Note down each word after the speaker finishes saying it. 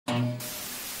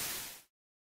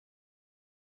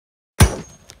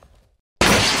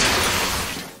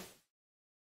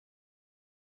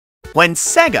When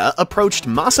Sega approached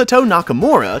Masato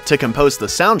Nakamura to compose the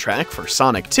soundtrack for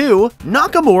Sonic 2,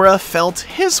 Nakamura felt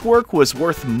his work was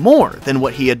worth more than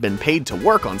what he had been paid to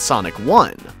work on Sonic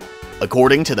 1.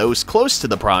 According to those close to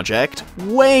the project,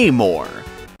 way more.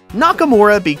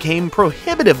 Nakamura became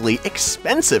prohibitively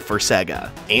expensive for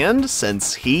Sega, and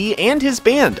since he and his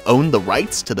band owned the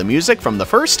rights to the music from the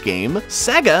first game,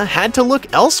 Sega had to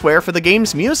look elsewhere for the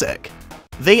game's music.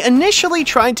 They initially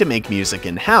tried to make music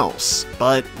in-house,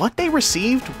 but what they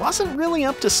received wasn't really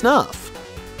up to snuff.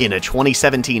 In a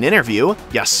 2017 interview,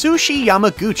 Yasushi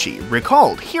Yamaguchi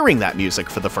recalled hearing that music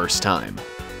for the first time.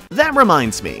 That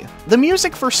reminds me, the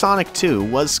music for Sonic 2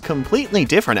 was completely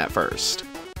different at first.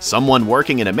 Someone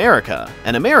working in America,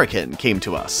 an American, came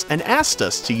to us and asked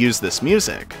us to use this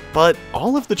music, but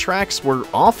all of the tracks were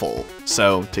awful,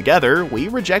 so together we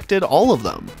rejected all of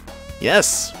them.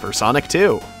 Yes, for Sonic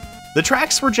 2. The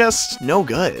tracks were just no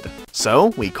good, so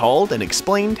we called and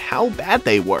explained how bad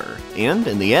they were, and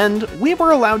in the end, we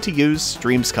were allowed to use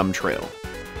Dreams Come True.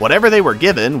 Whatever they were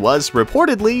given was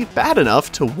reportedly bad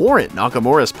enough to warrant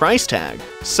Nakamura's price tag,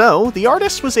 so the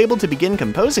artist was able to begin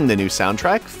composing the new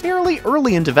soundtrack fairly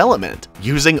early in development,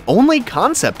 using only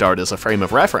concept art as a frame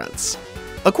of reference.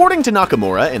 According to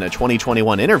Nakamura in a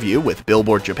 2021 interview with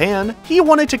Billboard Japan, he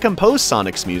wanted to compose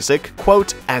Sonic's music,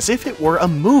 quote, as if it were a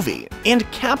movie, and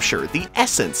capture the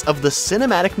essence of the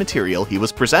cinematic material he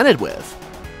was presented with.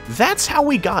 That's how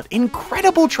we got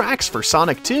incredible tracks for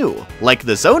Sonic 2, like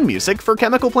the zone music for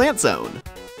Chemical Plant Zone.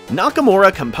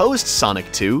 Nakamura composed Sonic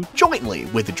 2 jointly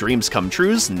with Dreams Come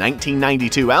True's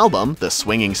 1992 album, The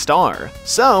Swinging Star,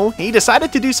 so he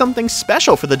decided to do something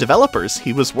special for the developers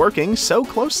he was working so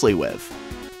closely with.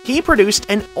 He produced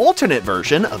an alternate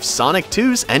version of Sonic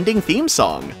 2's ending theme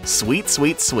song, Sweet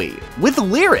Sweet Sweet, with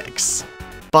lyrics.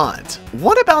 But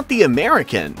what about the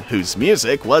American, whose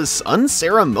music was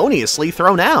unceremoniously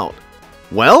thrown out?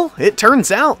 Well, it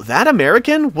turns out that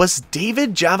American was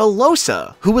David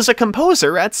Javalosa, who was a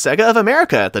composer at Sega of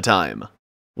America at the time.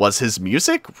 Was his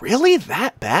music really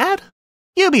that bad?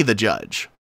 You be the judge.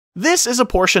 This is a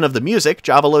portion of the music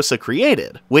Javalosa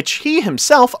created, which he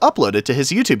himself uploaded to his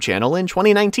YouTube channel in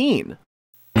 2019.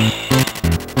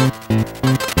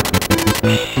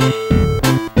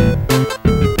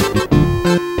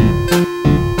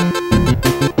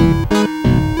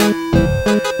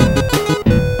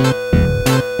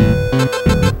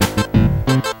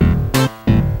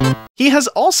 He has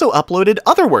also uploaded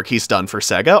other work he's done for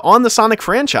Sega on the Sonic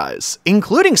franchise,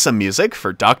 including some music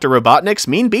for Dr. Robotnik's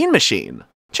Mean Bean Machine.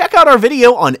 Check out our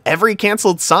video on every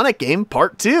cancelled Sonic game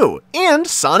Part 2, and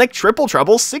Sonic Triple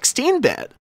Trouble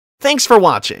 16-bit. Thanks for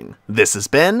watching. This has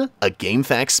been a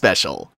GameFAQs Special.